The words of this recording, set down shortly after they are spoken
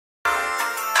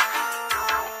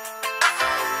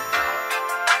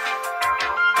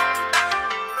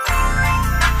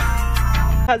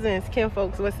Cousins, Ken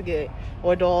folks, what's good?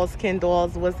 Or dolls, Ken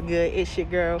dolls, what's good? It's your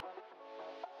girl.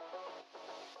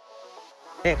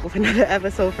 Back with another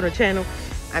episode for the channel.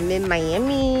 I'm in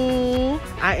Miami.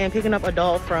 I am picking up a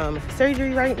doll from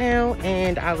surgery right now,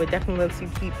 and I would definitely love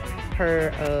to keep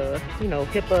her, you know,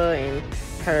 HIPAA and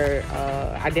her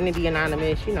identity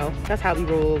anonymous. You know, that's how we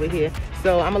roll over here.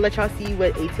 So I'm gonna let y'all see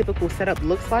what a typical setup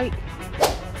looks like.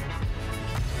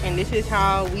 And this is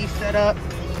how we set up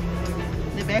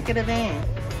the back of the van.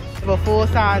 We have a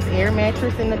full-size air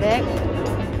mattress in the back,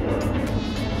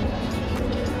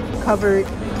 covered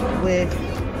with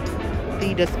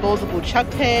the disposable chuck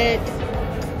pads.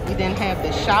 We then have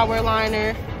the shower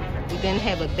liner. We then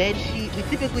have a bed sheet. We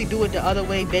typically do it the other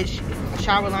way, bed sheet,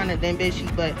 shower liner, then bed sheet,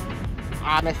 but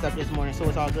I messed up this morning, so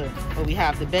it's all good. But we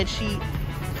have the bed sheet,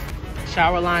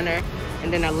 shower liner,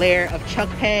 and then a layer of chuck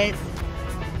pads.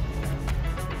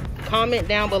 Comment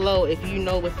down below if you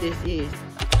know what this is.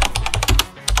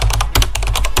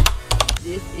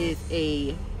 This is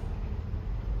a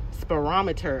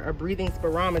spirometer, a breathing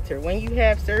spirometer. When you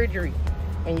have surgery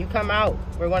and you come out,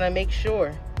 we're gonna make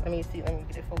sure, let me see, let me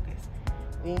get it focused.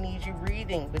 We need you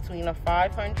breathing between a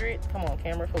 500, come on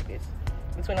camera, focus,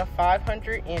 between a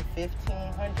 500 and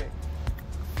 1500,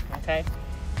 okay?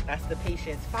 That's the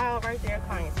patient's file right there,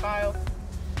 client's file.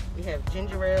 We have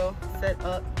ginger ale set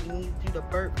up. We need you to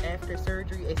burp after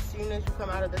surgery. As soon as you come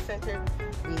out of the center,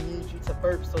 we need you to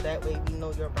burp so that way we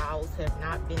know your bowels have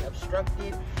not been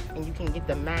obstructed and you can get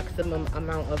the maximum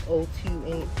amount of O2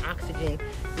 and oxygen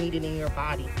needed in your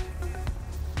body.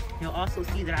 You'll also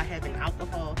see that I have an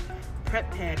alcohol prep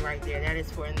pad right there. That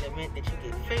is for in the event that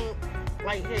you get faint,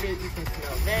 lightheaded, you can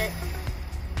smell that.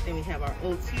 Then we have our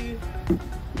O2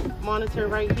 monitor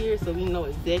right here, so we know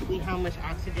exactly how much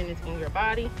oxygen is in your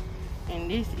body.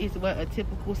 And this is what a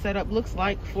typical setup looks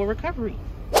like for recovery.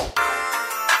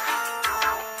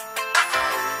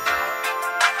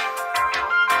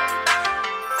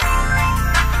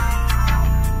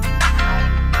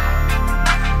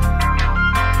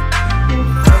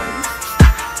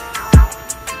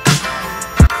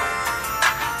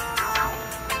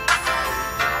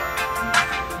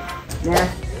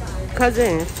 Yeah.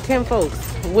 Cousins, Ken folks,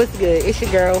 what's good? It's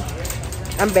your girl.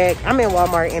 I'm back. I'm in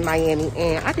Walmart in Miami,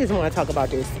 and I just want to talk about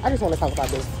this.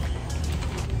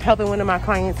 Helping one of my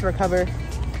clients recover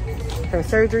from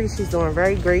surgery. She's doing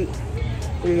very great.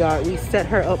 We set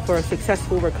her up for a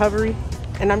successful recovery,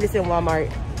 and I'm just in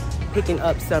Walmart picking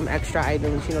up some extra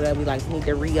items, you know, that we like need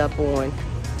to re-up on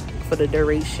for the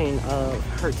duration of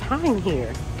her time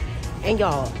here. And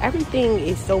y'all, everything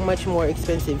is so much more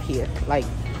expensive here. Like,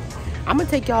 I'm gonna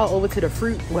take y'all over to the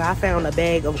fruit where I found a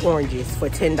bag of oranges for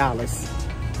 $10.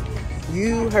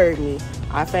 You heard me.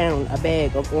 I found a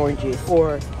bag of oranges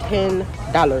for $10.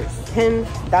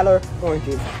 $10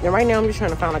 oranges. And right now I'm just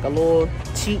trying to find like a little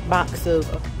cheap box of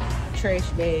trash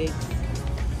bags.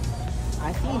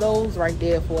 I see those right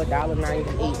there for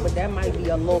 $1.98, but that might be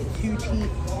a little too cheap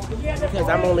because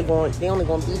they only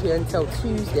gonna be here until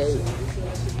Tuesday.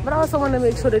 But I also want to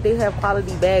make sure that they have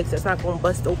quality bags that's not going to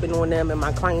bust open on them, and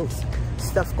my client's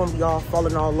stuff's going to be all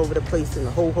falling all over the place, and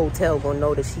the whole hotel going to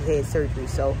know that she had surgery.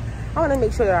 So I want to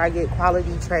make sure that I get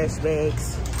quality trash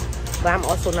bags, but I'm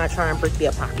also not trying to break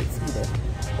their pockets either.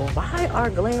 Well, why are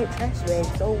Glad trash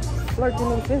bags so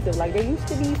flirting expensive? Like, they used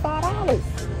to be $5.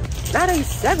 Now they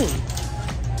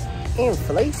 $7.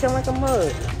 Inflation like a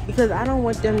mug. Because I don't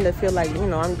want them to feel like, you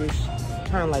know, I'm just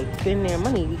trying to like spend their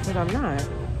money, because I'm not.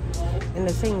 In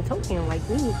the same token, like,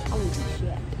 we need quality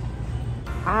shit.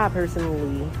 I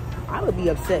personally, I would be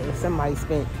upset if somebody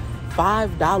spent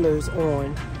 $5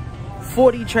 on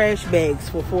 40 trash bags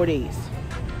for 4 days.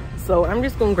 So I'm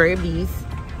just gonna grab these,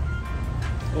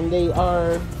 and they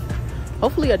are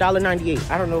hopefully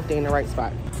 $1.98. I don't know if they're in the right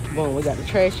spot. Boom, we got the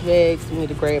trash bags. We need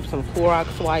to grab some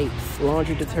Clorox wipes,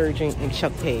 laundry detergent, and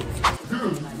chuck pads.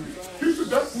 Good. He said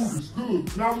that food is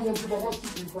good. Now we're gonna give her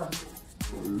chicken crackers.